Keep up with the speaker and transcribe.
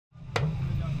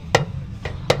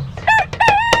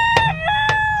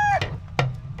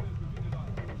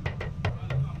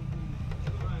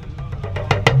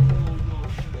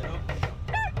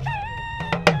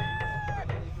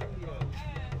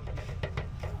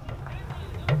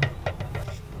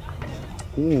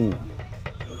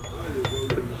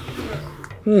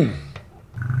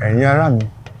Ẹ̀yin ará mi,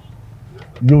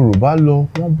 Yorùbá lọ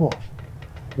wọ́n bọ̀.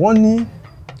 Wọ́n ní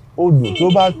odò tó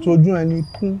bá tojú ẹni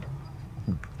kún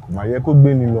kò máa yẹ kó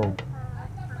gbé ni lọ.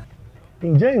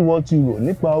 Ǹjẹ́ ìwọ ti rò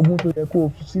nípa ogún tó yẹ kó o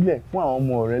fi sílẹ̀ fún àwọn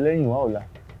ọmọ rẹ lẹ́yìn wá ọ̀la?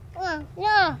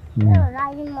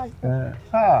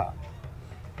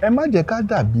 Ẹ má jẹ́ ká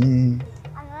dàbí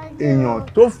èèyàn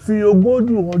tó fi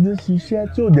ogójì ọdún ṣiṣẹ́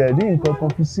tí ò dẹ̀ rí nǹkan kan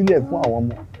fi sílẹ̀ fún àwọn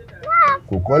ọmọ.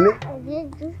 Kò kọ́lé,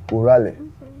 kò ralẹ̀.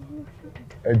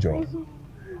 Ẹ jọ̀ọ́,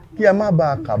 kí a má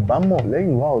bàa kábàámọ̀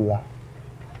lẹ́yìn wá ọ̀la,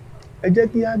 ẹ jẹ́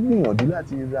kí a gbìyànjú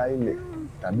láti ra ilẹ̀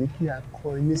tàbí kí a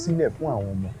kọ́ ilé sílẹ̀ fún àwọn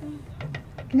ọmọ.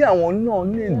 Kí àwọn náà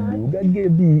lè lò gẹ́gẹ́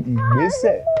bí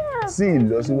ìgbésẹ̀ sí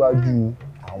ìlọsíwájú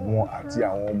àwọn àti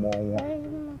àwọn ọmọ wọn.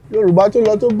 Yorùbá tó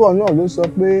lọ tó bọ̀ náà ló sọ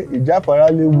pé ìjáfara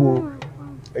léwu o.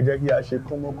 Ẹ jẹ́ kí a ṣe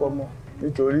kọ́mọ́kọ́mọ́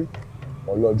nítorí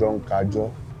ọlọ́jọ́ ń kájọ́,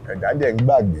 ẹ̀dá dẹ̀ ń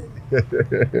gbàgbé.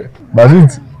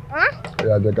 Basit, ẹ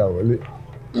yà jẹ́ ká wọlé.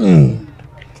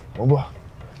 Mo bọ̀.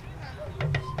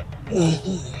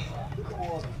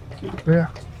 Yeah.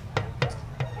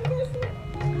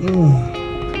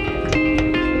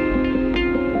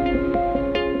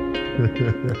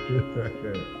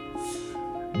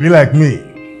 Be like me.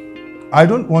 I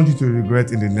don't want you to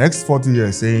regret in the next 40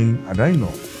 years saying, "I don't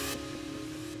know."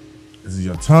 This is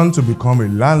your turn to become a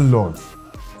landlord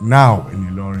now in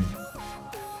Ilorin.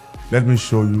 Let me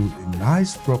show you a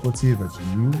nice property that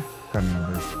you can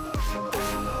invest in.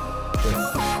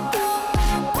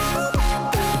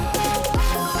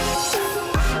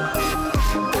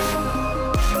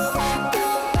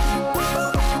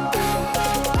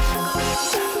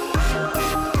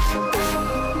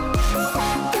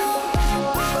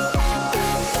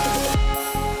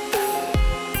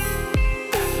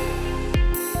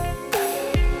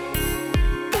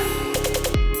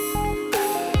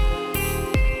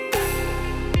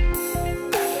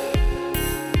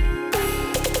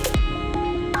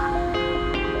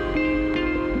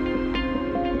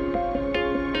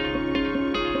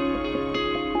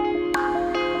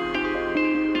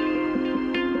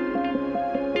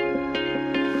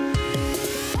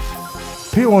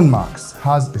 PWAN Max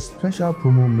has a special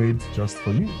promo made just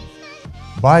for you.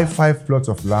 Buy 5 plots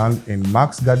of land in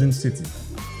Max Garden City,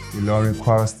 Ilorin,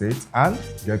 Kwara State, and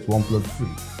get 1 plot free.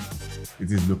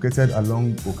 It is located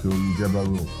along Oke Oyi, Jebba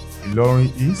Road,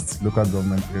 Ilorin East local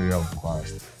government area of Kwara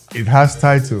State. It has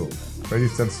title,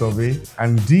 registered survey,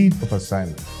 and deed of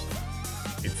assignment.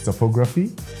 Its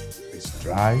topography is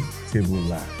dry table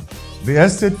land. The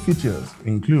estate features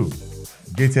include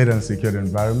gated and secured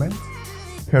environment,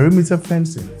 perimeter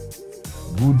fencing,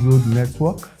 good road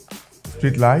network,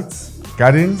 street lights,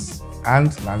 gardens,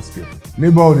 and landscape.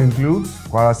 Neighborhood includes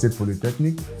Kwara State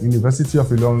Polytechnic, University of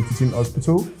Ilorin Teaching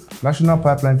Hospital, National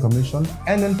Pipeline Commission,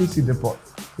 NNPC Depot,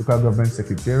 Local Government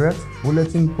Secretariat,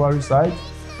 Bulletin Quarry Site,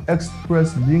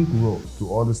 Express Link Road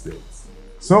to other states.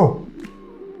 So,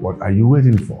 what are you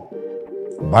waiting for?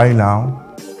 Buy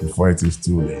now before it is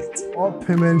too late. All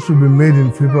payments should be made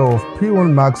in favor of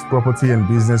PWAN Max Property and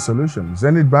Business Solutions.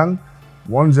 Zenith Bank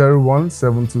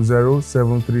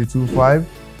 101-720-7325,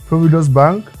 Providus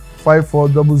Bank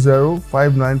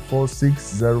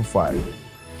 5400-594605.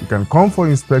 You can come for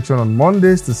inspection on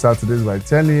Mondays to Saturdays by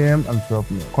 10 a.m. and 12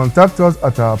 p.m. Contact us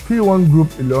at our P1 Group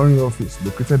Ilorin office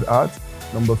located at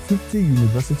number 50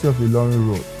 University of Ilorin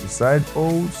Road, beside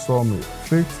Old Sawmill,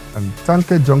 Faith and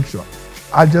Tanke Junction,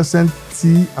 adjacent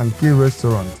T&K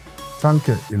Restaurant,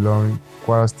 Tanke, Ilorin,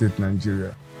 Kwara State,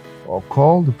 Nigeria. Or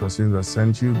call the person that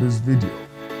sent you this video.